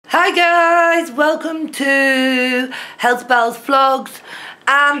Hi guys, welcome to Health Bells Vlogs,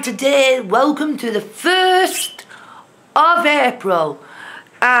 and today welcome to the 1st of April,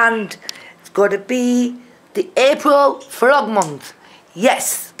 and it's going to be the April vlog month.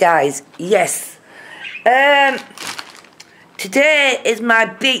 Yes guys, yes. Today is my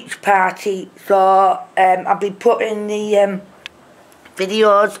beach party, so I'll be putting the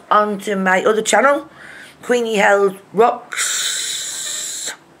videos onto my other channel, Queenie Held Rocks.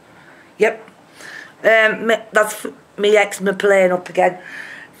 Yep, that's me eczema playing up again.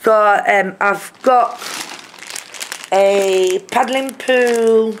 So I've got a paddling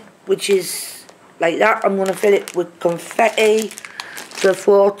pool, which is like that. I'm going to fill it with confetti for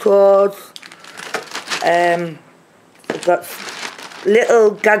photos. I've got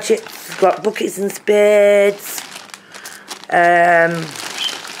little gadgets, I've got buckets and spades.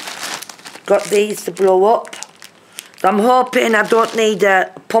 Got these to blow up. So I'm hoping I don't need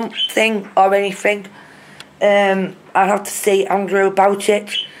a pump thing or anything. I'll have to see Andrew about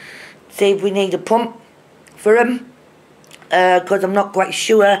it. See if we need a pump for him. Because I'm not quite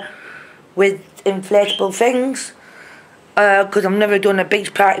sure with inflatable things. Because I've never done a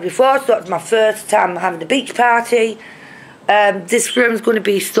beach party before. So it's my first time having a beach party. This room's going to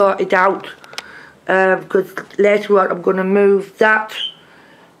be sorted out. Because later on I'm going to move that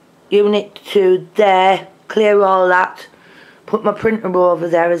unit to there. Clear all that, put my printer over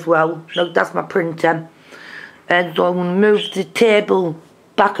there as well. Look, that's my printer. And so I'm going to move the table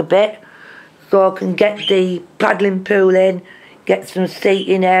back a bit so I can get the paddling pool in, get some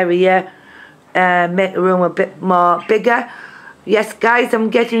seating area, make the room a bit more bigger. Yes guys, I'm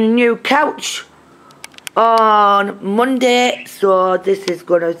getting a new couch on Monday, so this is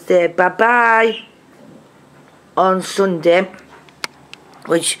going to say bye-bye on Sunday,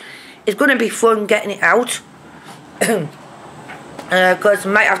 which it's going to be fun getting it out, because I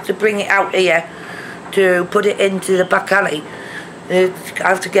might have to bring it out here to put it into the back alley. I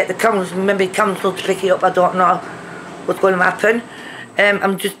have to get the council, maybe council to pick it up. I don't know what's going to happen.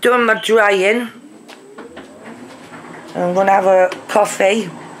 I'm just doing my drying. I'm going to have a coffee,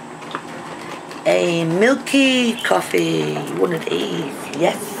 a milky coffee, one of these.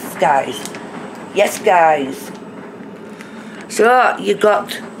 Yes guys, yes guys. So you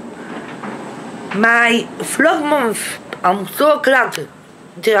got my vlog month. I'm so glad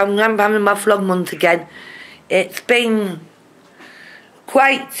that I'm having my vlog month again. It's been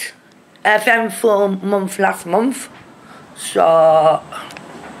quite a eventful month last month. So,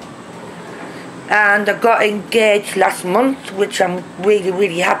 and I got engaged last month, which I'm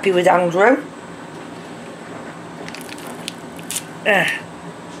really happy with Andrew. It's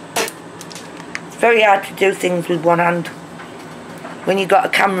very hard to do things with one hand when you got a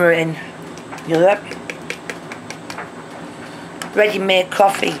camera in. Yep. Ready-made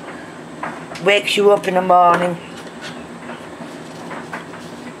coffee wakes you up in the morning.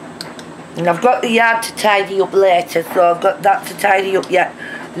 And I've got the yard to tidy up later, so I've got that to tidy up yet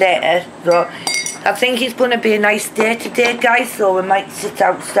later. So I think it's going to be a nice day today guys, so we might sit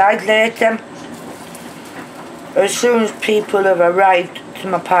outside later as soon as people have arrived to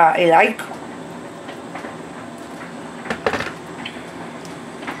my party, like.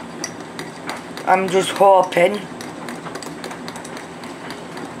 I'm just hoping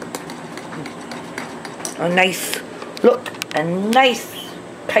a nice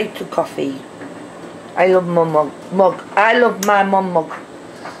pint of coffee. I love my mug. I love my mum mug.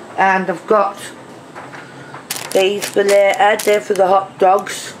 And I've got these for later. They're for the hot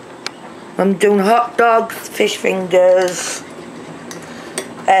dogs. I'm doing hot dogs, fish fingers,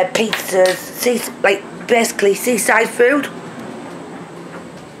 pizzas, like basically seaside food.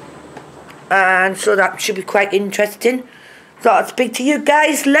 And so that should be quite interesting. So I'll speak to you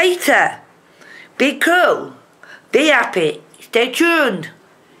guys later. Be cool. Be happy. Stay tuned.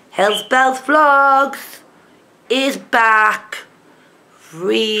 Health Bells Vlogs is back.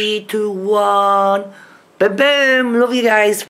 3, 2, 1. Boom, boom. Love you guys.